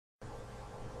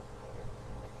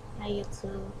Hi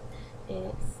YouTube,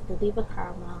 it's the Diva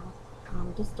Caramel.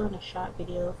 I'm just doing a short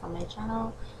video for my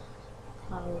channel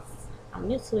because I'm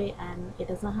new to it and it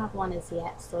doesn't have one as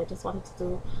yet, so I just wanted to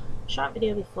do a short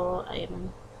video before I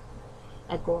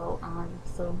go out on.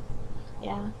 So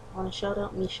yeah, I want to shout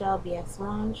out Michelle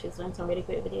BS1. She's doing some really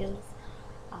great videos.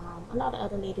 A lot of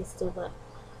other ladies too, but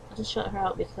I just shout her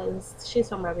out because she's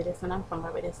from Barbados and I'm from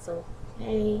Barbados, so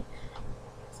hey.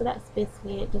 So that's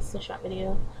basically it, just a short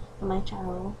video on my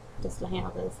channel, just letting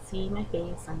y'all guys see my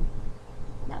face, and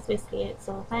that's basically it.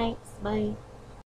 So thanks, bye.